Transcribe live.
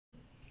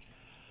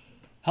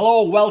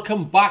Hello,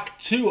 welcome back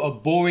to A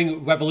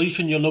Boring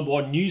Revolution, your number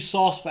one news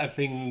source for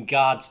everything in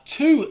regards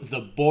to The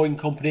Boring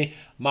Company.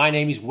 My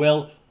name is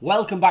Will.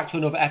 Welcome back to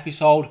another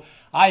episode.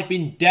 I've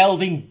been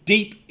delving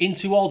deep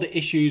into all the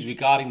issues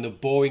regarding The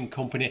Boring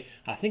Company,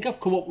 and I think I've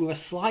come up with a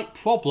slight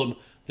problem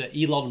that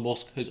Elon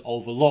Musk has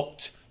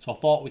overlooked. So I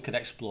thought we could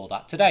explore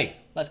that today.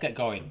 Let's get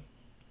going.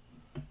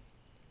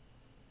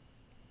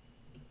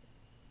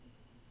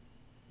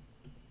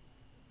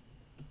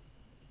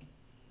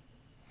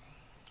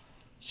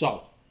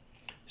 So,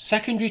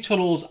 secondary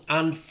tunnels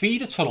and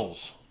feeder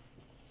tunnels.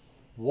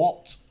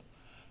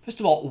 First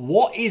of all,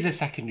 what is a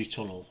secondary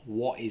tunnel?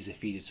 What is a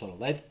feeder tunnel?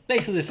 They're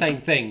basically the same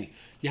thing.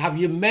 You have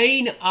your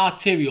main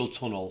arterial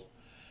tunnel,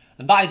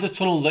 and that is a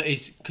tunnel that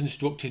is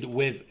constructed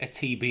with a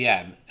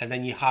TBM. And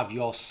then you have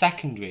your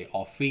secondary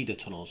or feeder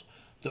tunnels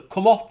that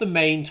come off the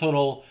main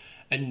tunnel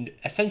and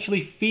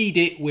essentially feed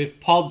it with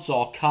pods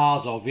or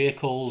cars or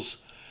vehicles.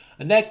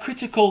 And they're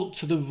critical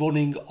to the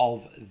running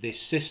of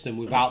this system.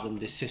 Without them,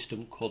 this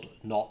system could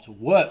not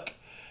work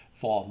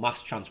for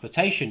mass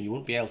transportation. You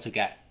wouldn't be able to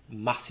get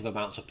massive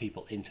amounts of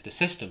people into the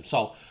system.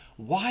 So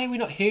why are we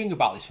not hearing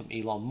about this from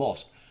Elon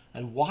Musk?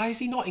 And why has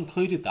he not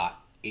included that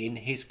in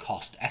his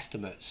cost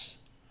estimates?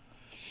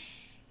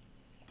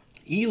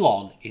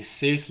 Elon is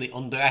seriously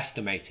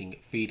underestimating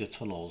feeder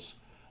tunnels,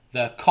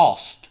 their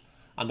cost,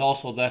 and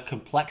also their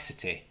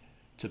complexity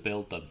to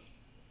build them.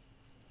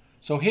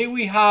 So here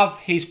we have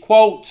his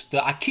quote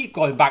that I keep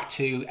going back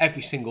to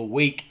every single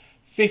week.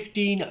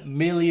 $15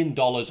 million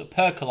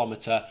per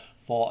kilometre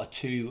for a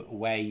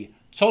two-way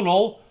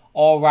tunnel,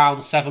 or around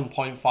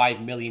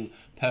 7.5 million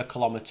per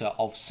kilometre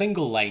of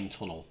single lane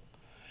tunnel.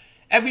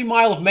 Every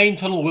mile of main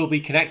tunnel will be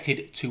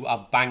connected to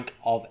a bank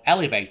of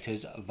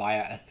elevators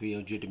via a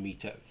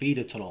 300-metre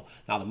feeder tunnel.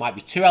 Now, there might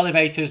be 2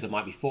 elevators, there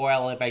might be 4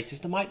 elevators,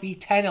 there might be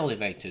 10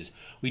 elevators.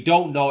 We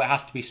don't know, it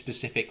has to be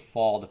specific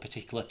for the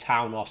particular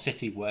town or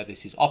city where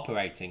this is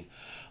operating.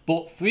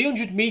 But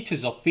 300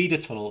 metres of feeder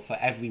tunnel for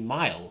every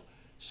mile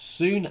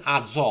soon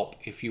adds up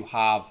if you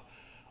have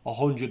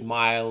 100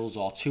 miles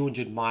or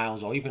 200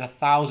 miles or even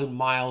 1,000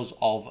 miles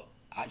of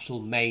actual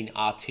main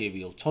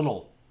arterial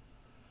tunnel.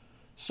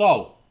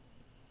 So,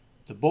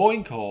 the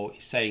Boring Co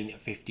is saying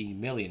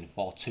 15 million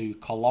for 2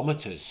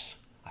 kilometres.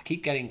 I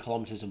keep getting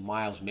kilometres and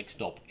miles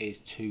mixed up. It is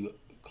 2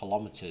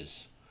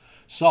 kilometres.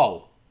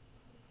 So,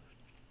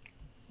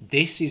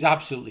 this is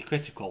absolutely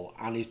critical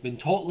and has been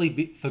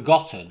totally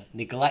forgotten,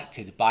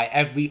 neglected by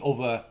every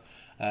other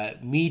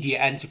media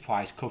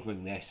enterprise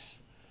covering this.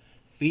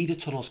 Feeder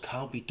tunnels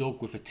can't be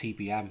dug with a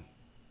TBM.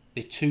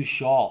 They're too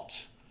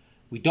short.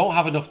 We don't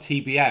have enough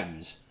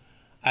TBMs,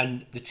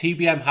 and the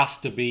TBM has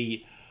to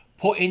be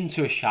put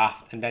into a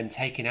shaft and then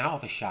taken out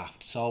of a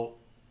shaft. So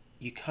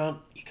you can't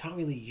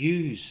really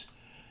use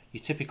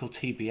your typical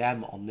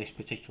TBM on this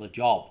particular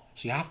job.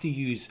 So you have to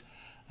use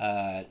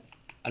an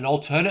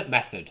alternate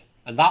method,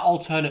 and that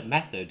alternate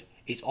method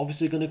is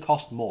obviously going to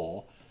cost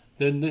more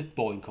than the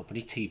Boring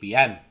Company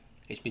TBM.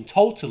 It's been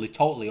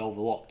totally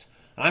overlooked,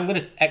 and I'm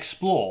going to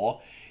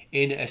explore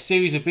in a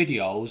series of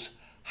videos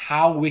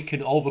how we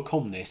can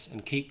overcome this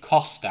and keep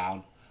costs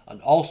down,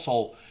 and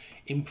also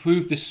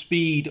improve the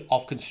speed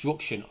of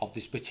construction of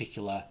this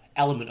particular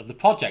element of the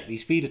project,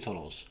 these feeder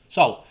tunnels.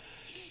 So,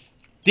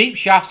 deep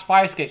shafts,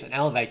 fire escapes and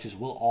elevators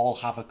will all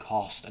have a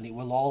cost, and it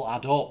will all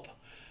add up.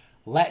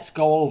 Let's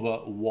go over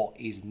what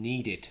is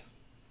needed.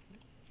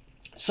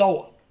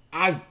 So,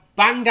 I've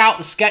banged out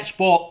the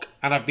sketchbook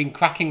and I've been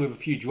cracking with a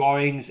few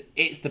drawings.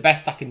 It's the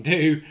best I can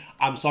do.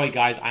 I'm sorry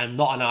guys, I am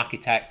not an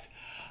architect.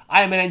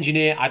 I am an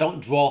engineer. I don't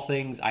draw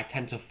things. I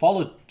tend to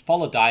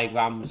follow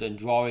diagrams and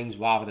drawings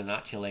rather than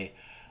actually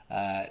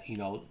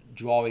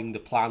drawing the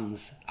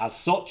plans as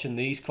such in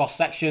these cross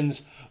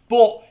sections.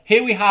 But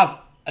here we have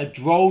a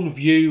drone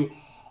view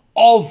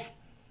of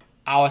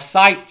our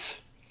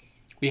site.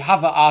 We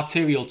have an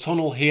arterial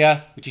tunnel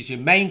here, which is your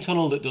main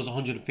tunnel that does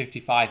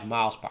 155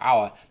 miles per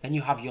hour. Then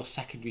you have your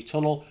secondary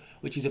tunnel,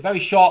 which is a very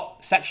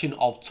short section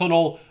of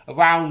tunnel,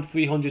 around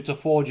 300 to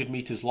 400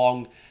 meters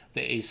long,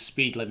 that is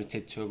speed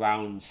limited to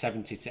around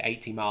 70 to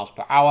 80 miles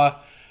per hour,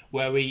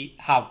 where we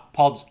have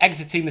pods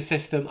exiting the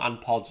system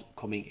and pods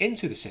coming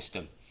into the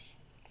system.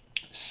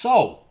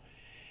 So,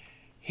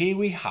 here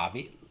we have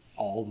it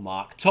all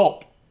marked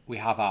up. We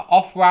have our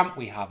off-ramp,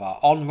 we have our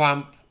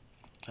on-ramp,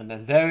 and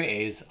then there it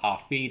is, our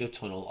feeder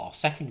tunnel or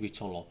secondary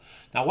tunnel.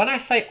 Now, when I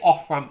say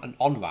off-ramp and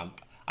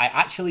on-ramp, I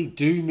actually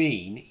do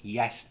mean,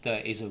 yes, there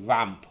is a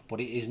ramp,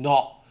 but it is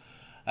not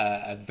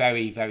a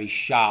very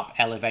sharp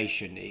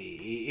elevation. It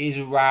is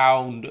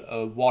around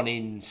a 1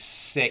 in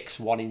 6,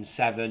 1 in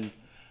 7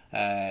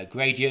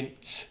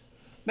 gradient,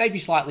 maybe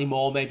slightly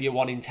more, maybe a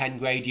 1 in 10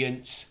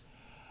 gradient,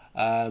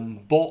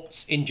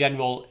 but in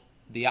general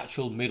the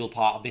actual middle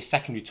part of this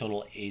secondary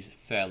tunnel is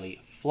fairly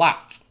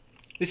flat.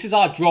 This is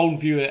our drone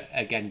view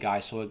again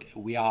guys, so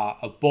we are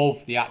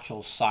above the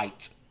actual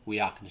site we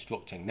are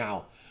constructing.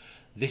 Now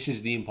this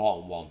is the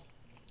important one.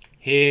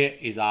 Here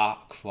is our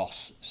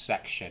cross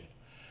section.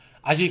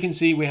 As you can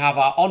see, we have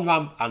our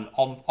on-ramp and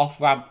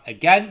off-ramp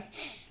again.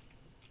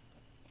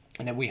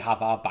 And then we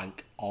have our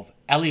bank of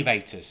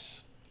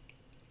elevators.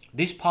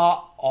 This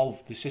part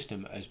of the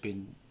system has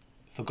been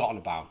forgotten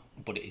about,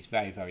 but it is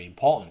very, very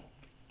important.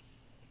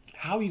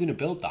 How are you going to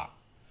build that?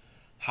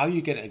 How are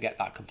you going to get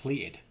that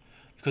completed?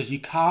 Because you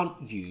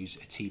can't use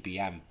a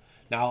TBM.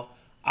 Now,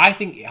 I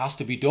think it has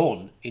to be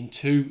done in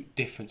 2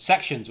 different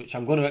sections, which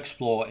I'm going to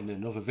explore in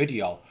another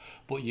video.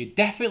 But you're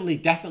definitely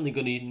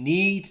going to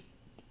need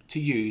to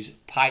use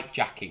pipe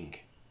jacking,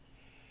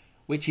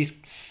 which is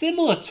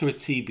similar to a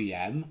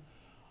TBM,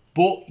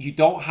 but you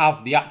don't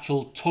have the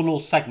actual tunnel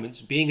segments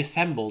being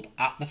assembled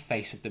at the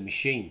face of the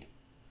machine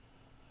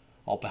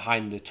or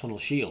behind the tunnel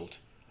shield.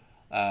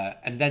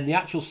 And then the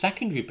actual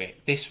secondary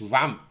bit, this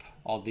ramp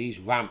or these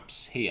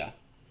ramps here,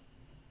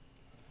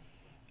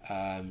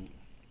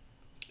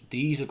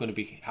 these are going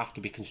to have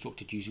to be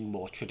constructed using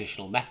more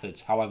traditional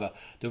methods. However,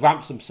 the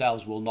ramps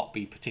themselves will not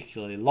be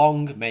particularly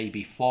long,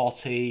 maybe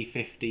 40,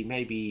 50,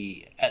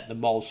 maybe at the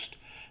most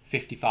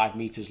 55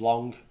 meters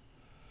long.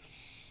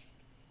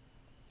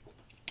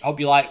 I hope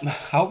you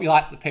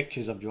like the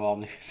pictures I've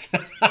drawn.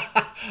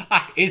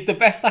 It's the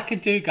best I can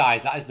do,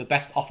 guys. That is the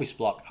best office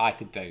block I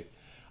could do.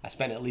 I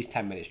spent at least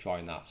 10 minutes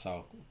drawing that,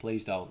 so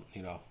please don't,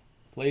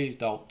 please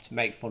don't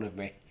make fun of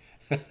me.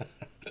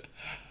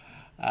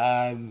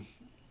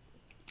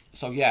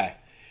 So yeah,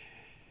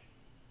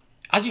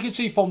 as you can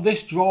see from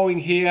this drawing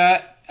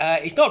here,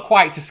 it's not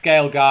quite to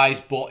scale, guys,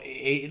 but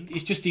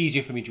it's just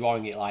easier for me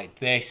drawing it like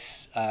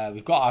this.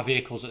 We've got our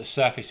vehicles at the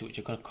surface which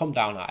are going to come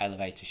down our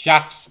elevator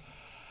shafts.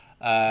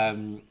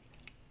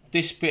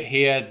 This bit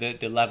here,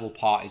 the level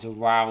part, is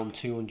around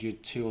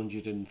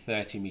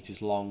 230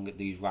 meters long.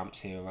 These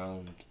ramps here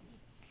around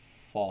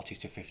 40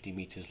 to 50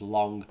 meters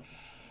long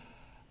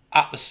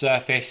at the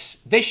surface.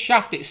 This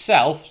shaft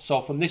itself,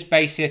 so from this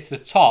base here to the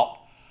top,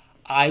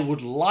 I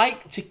would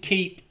like to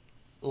keep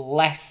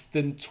less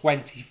than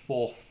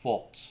 24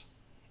 foot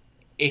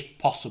if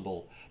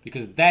possible,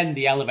 because then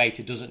the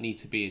elevator doesn't need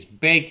to be as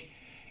big.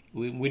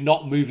 We're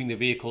not moving the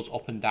vehicles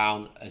up and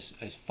down as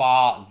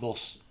far,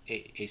 thus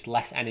it's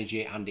less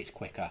energy and it's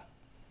quicker.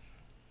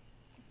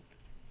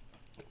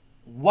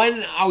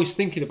 When I was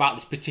thinking about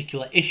this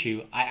particular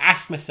issue, I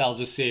asked myself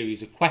a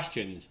series of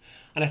questions,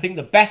 and I think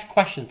the best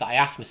questions that I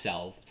asked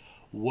myself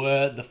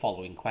were the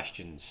following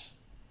questions.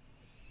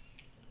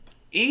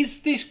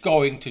 Is this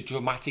going to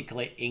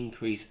dramatically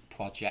increase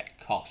project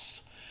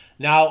costs?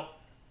 Now,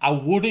 I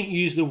wouldn't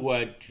use the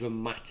word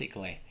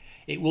dramatically.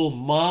 It will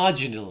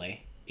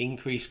marginally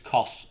increase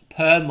costs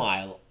per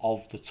mile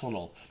of the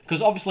tunnel,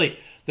 because obviously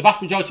the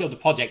vast majority of the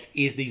project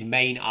is these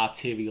main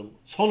arterial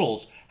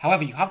tunnels.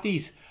 However, you have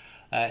these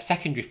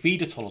secondary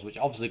feeder tunnels, which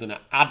are obviously going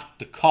to add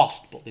the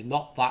cost, but they're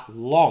not that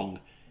long,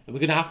 and we're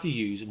going to have to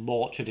use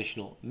more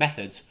traditional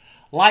methods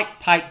like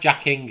pipe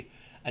jacking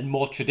and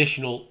more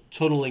traditional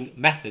tunneling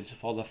methods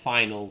for the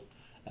final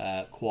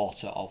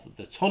quarter of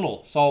the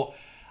tunnel. So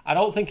I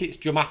don't think it's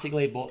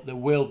dramatically, but there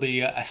will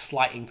be a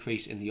slight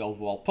increase in the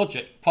overall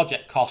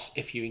project costs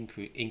if you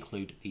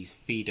include these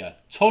feeder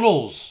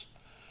tunnels.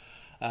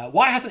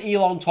 Why hasn't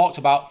Elon talked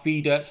about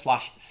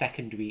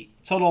feeder/secondary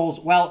tunnels?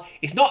 Well,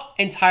 it's not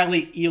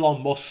entirely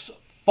Elon Musk's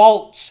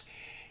fault.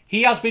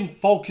 He has been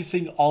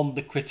focusing on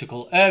the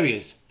critical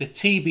areas, the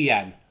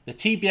TBM. The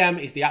TBM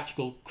is the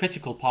actual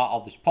critical part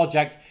of this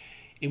project,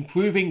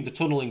 improving the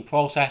tunneling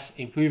process,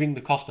 improving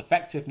the cost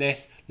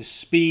effectiveness, the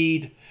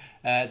speed,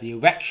 the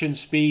erection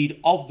speed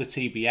of the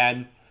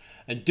TBM,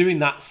 and doing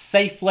that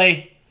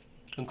safely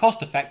and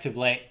cost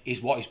effectively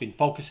is what he's been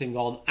focusing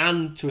on,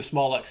 and to a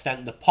smaller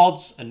extent the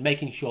pods, and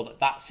making sure that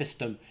that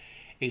system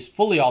is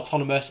fully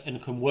autonomous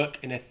and can work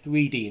in a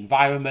 3D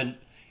environment.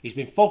 He's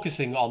been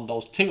focusing on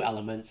those 2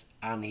 elements,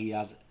 and he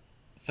has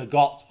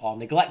forgot or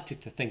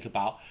neglected to think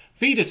about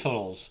feeder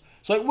tunnels.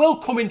 So it will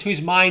come into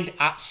his mind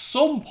at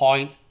some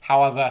point.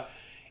 However,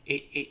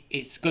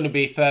 it's going to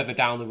be further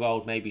down the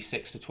road, maybe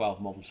 6 to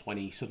 12 months, when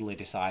he suddenly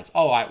decides,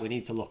 all right, we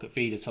need to look at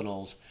feeder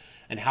tunnels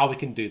and how we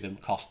can do them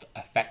cost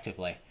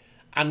effectively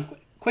and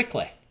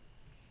quickly.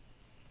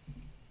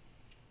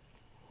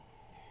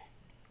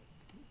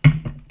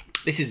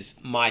 This is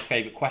my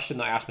favourite question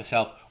that I ask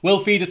myself. Will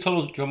feeder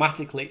tunnels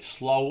dramatically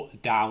slow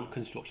down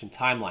construction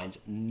timelines?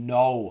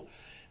 No.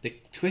 The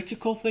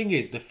critical thing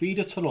is the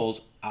feeder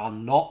tunnels are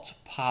not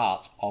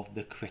part of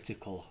the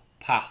critical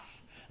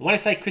path. And when I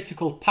say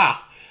critical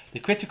path, the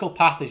critical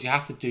path is you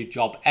have to do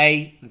job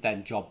A,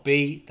 then job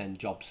B, then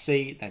job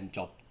C, then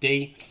job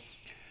D.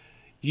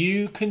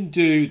 You can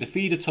do the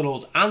feeder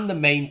tunnels and the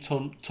main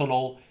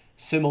tunnel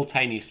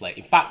simultaneously.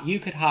 In fact, you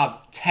could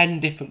have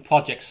 10 different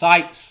project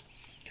sites.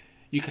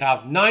 You could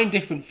have 9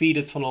 different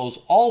feeder tunnels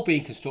all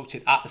being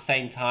constructed at the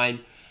same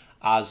time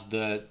as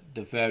the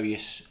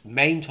various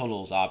main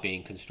tunnels are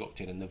being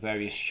constructed, and the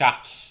various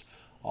shafts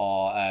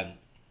or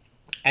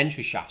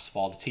entry shafts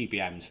for the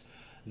TBMs.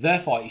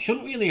 Therefore, it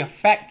shouldn't really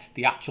affect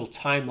the actual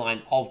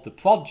timeline of the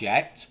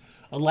project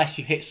unless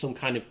you hit some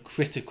kind of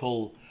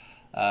critical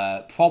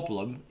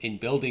problem in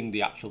building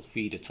the actual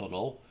feeder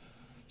tunnel.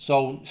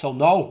 So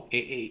no,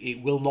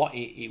 it will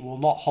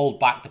not hold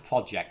back the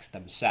projects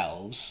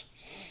themselves.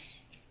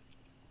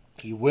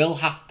 You will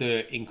have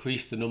to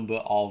increase the number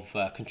of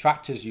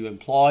contractors you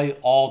employ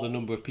or the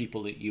number of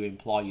people that you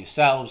employ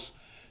yourselves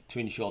to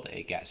ensure that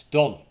it gets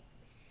done.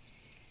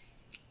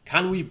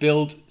 Can we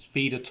build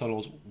feeder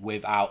tunnels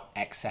without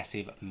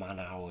excessive man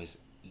hours?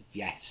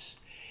 Yes.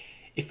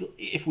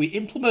 If we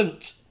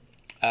implement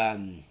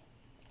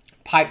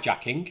pipe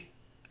jacking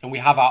and we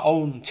have our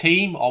own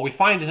team, or we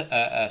find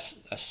a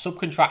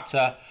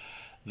subcontractor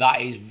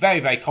that is very,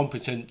 very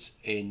competent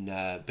in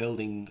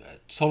building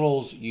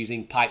tunnels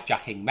using pipe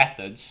jacking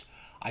methods,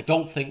 I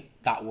don't think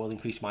that will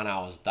increase man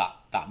hours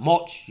that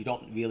much. You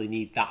don't really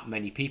need that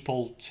many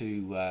people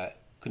to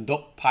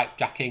conduct pipe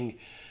jacking.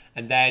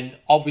 And then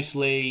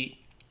obviously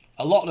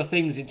a lot of the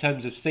things in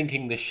terms of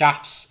sinking the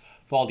shafts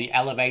for the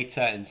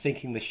elevator and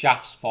sinking the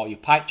shafts for your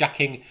pipe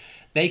jacking,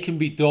 they can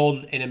be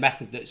done in a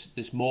method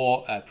that's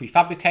more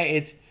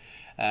prefabricated.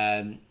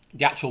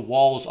 The actual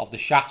walls of the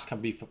shafts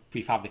can be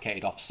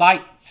prefabricated off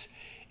site.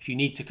 If you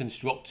need to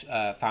construct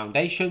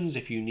foundations,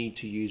 if you need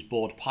to use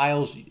board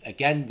piles,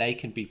 again, they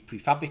can be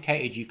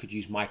prefabricated. You could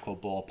use micro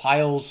bore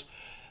piles.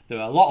 There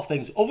are a lot of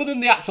things other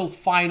than the actual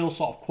final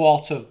sort of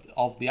quarter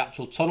of the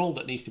actual tunnel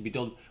that needs to be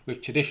done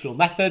with traditional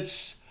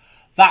methods.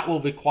 That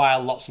will require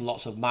lots and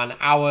lots of man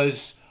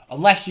hours,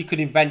 unless you could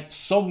invent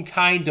some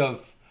kind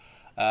of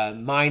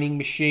mining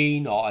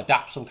machine or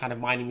adapt some kind of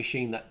mining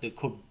machine that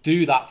could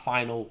do that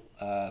final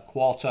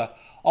quarter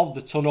of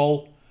the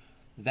tunnel.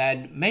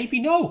 Then maybe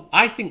no.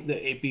 I think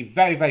that it'd be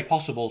very, very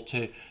possible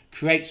to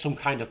create some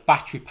kind of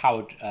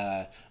battery-powered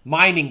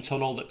mining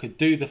tunnel that could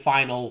do the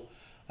final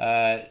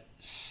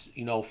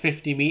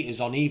 50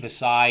 meters on either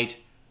side,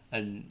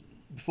 and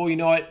before you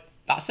know it,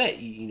 that's it.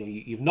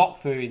 You've knocked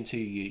through into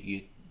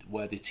your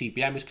where the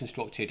TBM is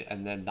constructed,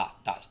 and then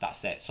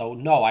that's it. So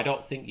no, I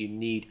don't think you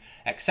need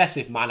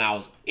excessive man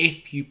hours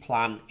if you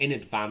plan in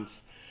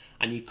advance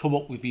and you come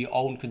up with your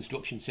own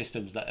construction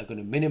systems that are going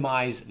to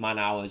minimize man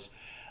hours,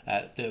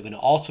 that are going to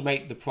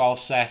automate the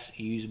process,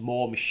 use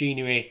more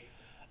machinery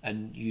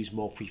and use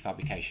more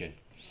prefabrication.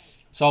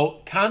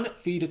 So can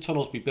feeder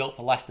tunnels be built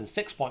for less than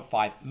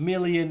 $6.5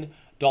 million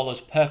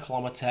per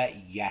kilometre?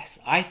 Yes.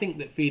 I think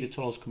that feeder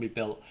tunnels can be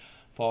built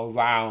for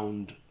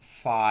around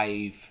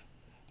 5,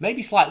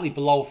 maybe slightly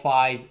below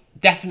 5,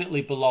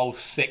 definitely below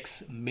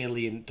 $6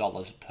 million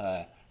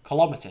per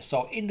kilometre.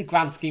 So in the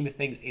grand scheme of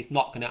things, it's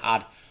not going to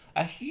add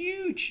a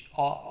huge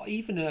or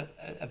even a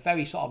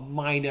very sort of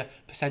minor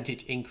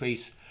percentage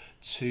increase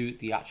to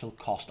the actual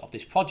cost of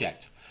this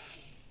project.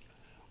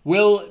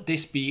 Will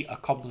this be a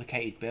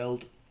complicated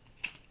build?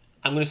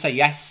 I'm going to say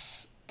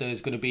yes.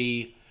 There's going to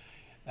be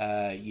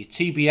your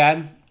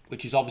TBM,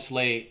 which is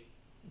obviously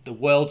the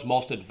world's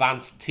most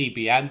advanced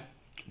TBM.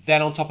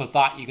 Then on top of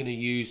that, you're going to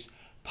use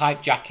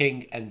pipe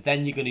jacking, and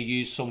then you're going to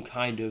use some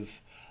kind of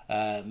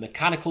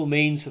mechanical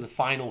means for the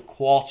final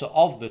quarter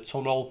of the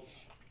tunnel.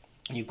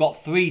 And you've got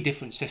 3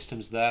 different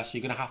systems there, so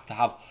you're going to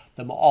have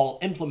them all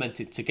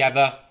implemented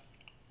together.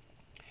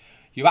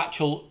 Your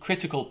actual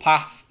critical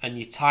path and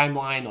your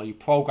timeline or your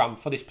program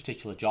for this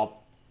particular job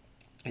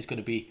is going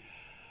to be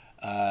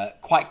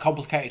quite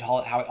complicated, how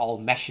it all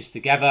meshes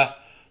together.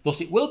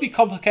 Thus, it will be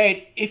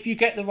complicated if you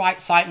get the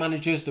right site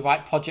managers, the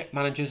right project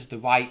managers, the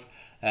right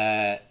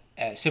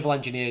civil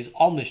engineers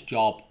on this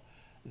job.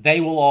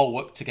 They will all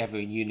work together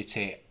in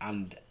unity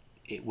and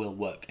it will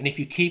work. And if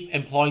you keep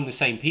employing the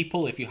same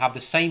people, if you have the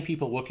same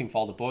people working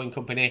for the Boring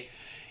company,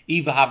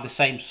 either have the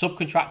same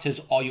subcontractors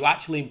or you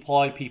actually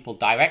employ people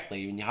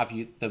directly and you have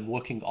them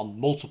working on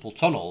multiple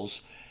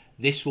tunnels,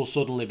 this will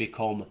suddenly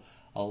become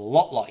a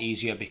lot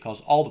easier,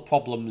 because all the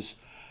problems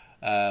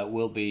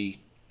will be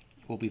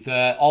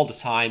there all the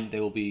time.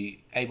 They will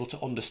be able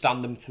to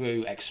understand them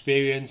through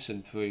experience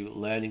and through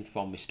learning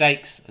from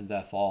mistakes, and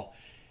therefore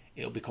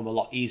it'll become a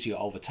lot easier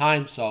over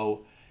time.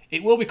 So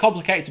it will be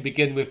complicated to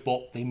begin with,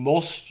 but they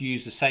must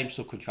use the same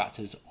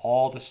subcontractors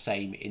or the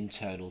same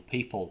internal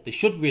people. They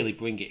should really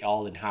bring it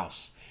all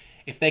in-house.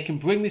 If they can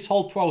bring this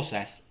whole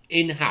process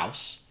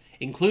in-house,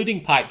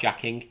 including pipe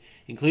jacking,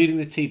 including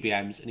the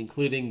TBMs, and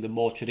including the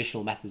more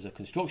traditional methods of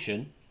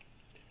construction,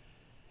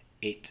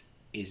 it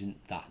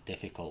isn't that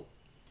difficult.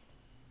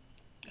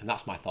 And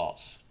that's my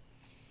thoughts.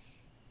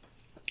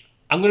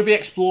 I'm going to be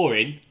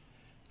exploring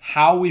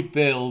how we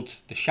build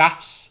the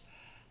shafts,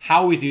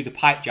 how we do the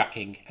pipe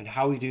jacking, and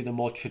how we do the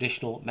more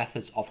traditional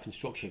methods of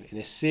construction in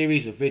a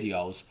series of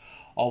videos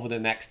over the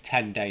next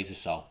 10 days or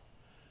so.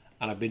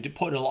 And I've been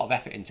putting a lot of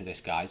effort into this,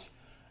 guys.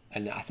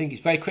 And I think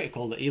it's very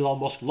critical that Elon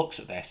Musk looks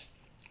at this,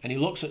 and he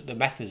looks at the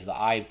methods that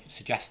I've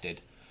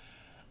suggested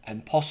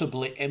and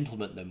possibly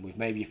implement them with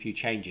maybe a few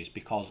changes,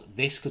 because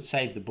this could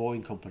save the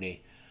Boring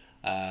company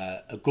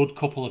a good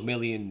couple of $1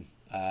 million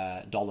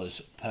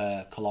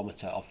per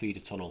kilometre of feeder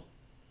tunnel.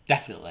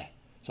 Definitely.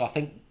 So I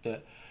think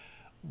that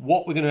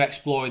what we're going to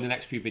explore in the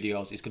next few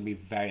videos is going to be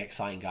very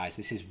exciting, guys.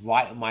 This is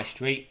right up my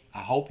street. I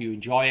hope you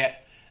enjoy it,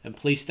 and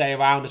please stay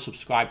around and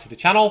subscribe to the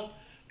channel,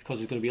 because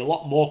there's going to be a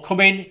lot more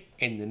coming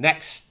in the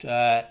next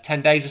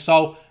 10 days or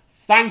so.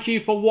 Thank you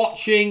for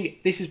watching.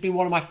 This has been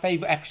one of my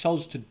favourite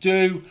episodes to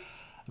do.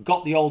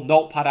 got the old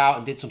notepad out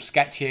and did some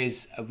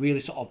sketches. I've really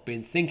sort of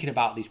been thinking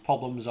about these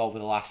problems over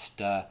the last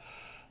 4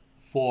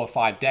 or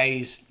 5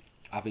 days.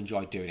 I've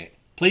enjoyed doing it.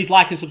 Please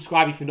like and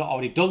subscribe if you've not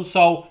already done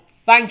so.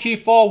 Thank you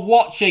for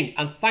watching,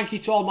 and thank you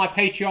to all my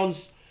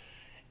Patreons.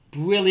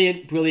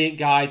 Brilliant, brilliant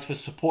guys for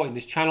supporting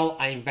this channel.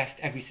 I invest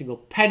every single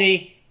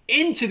penny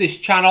into this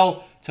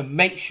channel to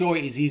make sure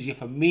it is easier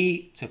for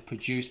me to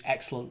produce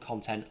excellent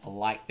content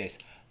like this.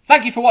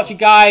 Thank you for watching,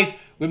 guys.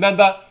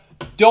 Remember,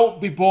 don't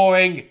be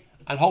boring,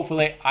 and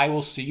hopefully I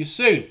will see you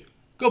soon.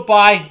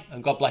 Goodbye,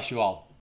 and God bless you all.